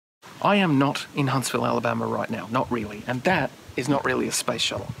I am not in Huntsville, Alabama right now, not really, and that is not really a space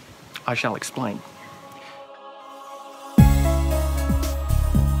shuttle. I shall explain.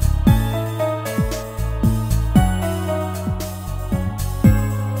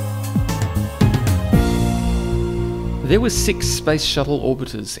 There were 6 space shuttle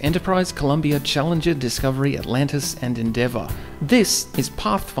orbiters: Enterprise, Columbia, Challenger, Discovery, Atlantis, and Endeavour. This is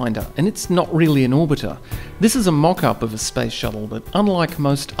Pathfinder, and it's not really an orbiter. This is a mock-up of a space shuttle, but unlike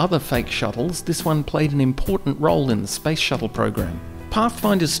most other fake shuttles, this one played an important role in the space shuttle program.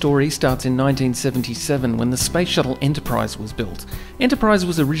 Pathfinder's story starts in 1977 when the space shuttle Enterprise was built. Enterprise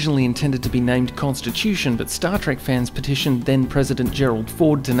was originally intended to be named Constitution, but Star Trek fans petitioned then-President Gerald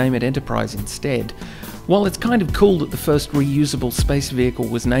Ford to name it Enterprise instead. While it's kind of cool that the first reusable space vehicle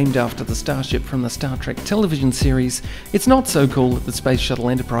was named after the starship from the Star Trek television series, it's not so cool that the Space Shuttle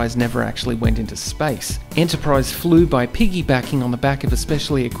Enterprise never actually went into space. Enterprise flew by piggybacking on the back of a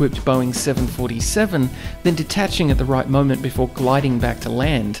specially equipped Boeing 747, then detaching at the right moment before gliding back to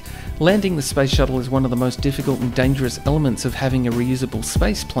land. Landing the space shuttle is one of the most difficult and dangerous elements of having a reusable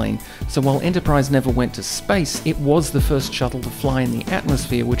space plane, so while Enterprise never went to space, it was the first shuttle to fly in the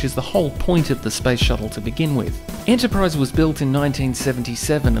atmosphere, which is the whole point of the space shuttle to begin with. Enterprise was built in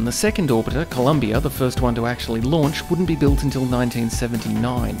 1977, and the second orbiter, Columbia, the first one to actually launch, wouldn't be built until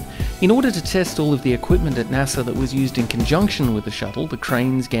 1979. In order to test all of the equipment at NASA that was used in conjunction with the shuttle, the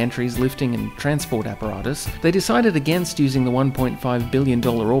cranes, gantries, lifting and transport apparatus, they decided against using the $1.5 billion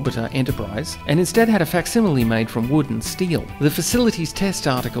orbiter Enterprise, and instead had a facsimile made from wood and steel. The facilities test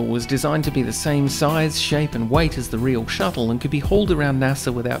article was designed to be the same size, shape and weight as the real shuttle, and could be hauled around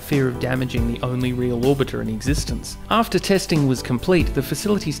NASA without fear of damaging the only real orbiter in existence. After testing was complete, the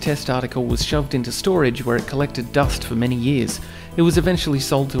facilities test article was shoved into storage where it collected dust for many years. It was eventually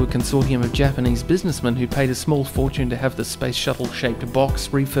sold to a consortium of Japanese businessmen who paid a small fortune to have the space shuttle-shaped box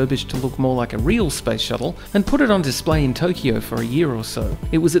refurbished to look more like a real space shuttle and put it on display in Tokyo for a year or so.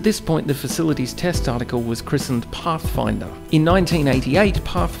 It was at this point the facilities test article was christened Pathfinder. In 1988,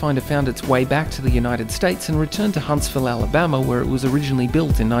 Pathfinder found its way back to the United States and returned to Huntsville, Alabama, where it was originally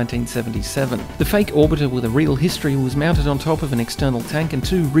built in 1977. The fake orbiter with a real history was mounted on top of an external tank and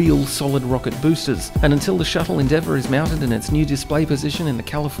 2 real solid rocket boosters, and until the shuttle Endeavour is mounted in its new display position in the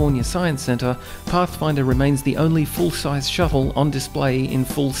California Science Center, Pathfinder remains the only full-size shuttle on display in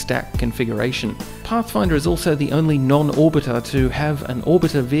full stack configuration. Pathfinder is also the only non-orbiter to have an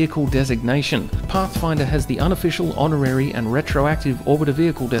orbiter vehicle designation. Pathfinder has the unofficial, honorary and retroactive orbiter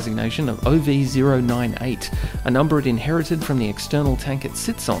vehicle designation of OV-098, a number it inherited from the external tank it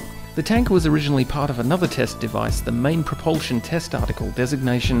sits on. The tank was originally part of another test device, the Main Propulsion Test Article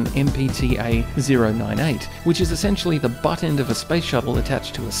designation mpta-et, which is essentially the butt end of a space shuttle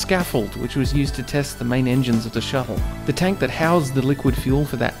attached to a scaffold, which was used to test the main engines of the shuttle. The tank that housed the liquid fuel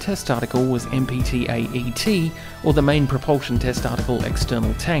for that test article was mpta-et, or the Main Propulsion Test Article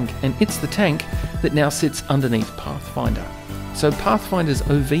External Tank, and it's the tank that now sits underneath Pathfinder. So Pathfinder's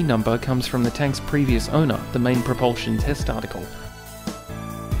OV number comes from the tank's previous owner, the Main Propulsion Test Article.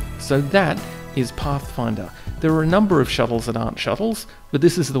 So that is Pathfinder. There are a number of shuttles that aren't shuttles, but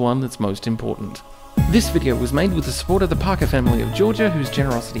this is the one that's most important. This video was made with the support of the Parker family of Georgia, whose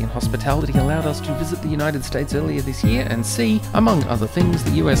generosity and hospitality allowed us to visit the United States earlier this year and see, among other things,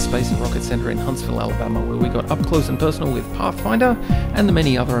 the US Space and Rocket Center in Huntsville, Alabama, where we got up close and personal with Pathfinder and the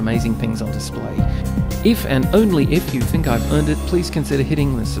many other amazing things on display. If and only if you think I've earned it, please consider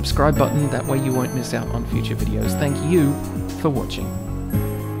hitting the subscribe button, that way you won't miss out on future videos. Thank you for watching.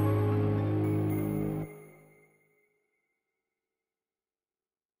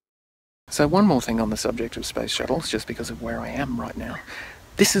 So one more thing on the subject of space shuttles, just because of where I am right now.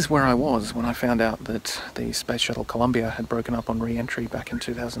 This is where I was when I found out that the Space Shuttle Columbia had broken up on re-entry back in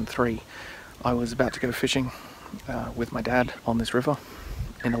 2003. I was about to go fishing with my dad on this river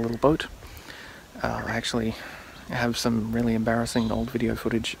in a little boat. I actually have some really embarrassing old video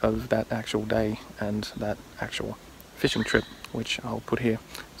footage of that actual day and that actual fishing trip, which I'll put here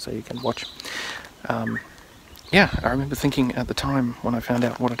so you can watch. Yeah, I remember thinking at the time when I found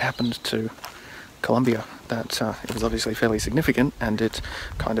out what had happened to Columbia that it was obviously fairly significant, and it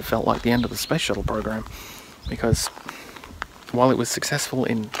kind of felt like the end of the space shuttle program, because while it was successful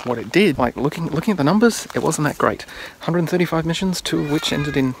in what it did, like looking at the numbers, it wasn't that great. 135 missions, 2 of which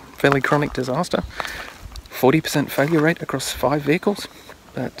ended in fairly chronic disaster, 40% failure rate across 5 vehicles,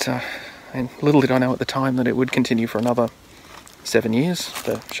 but and little did I know at the time that it would continue for another 7 years.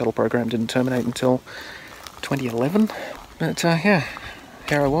 The shuttle program didn't terminate until 2011, but yeah,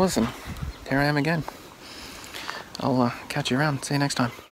 here I was, and here I am again. I'll catch you around. See you next time.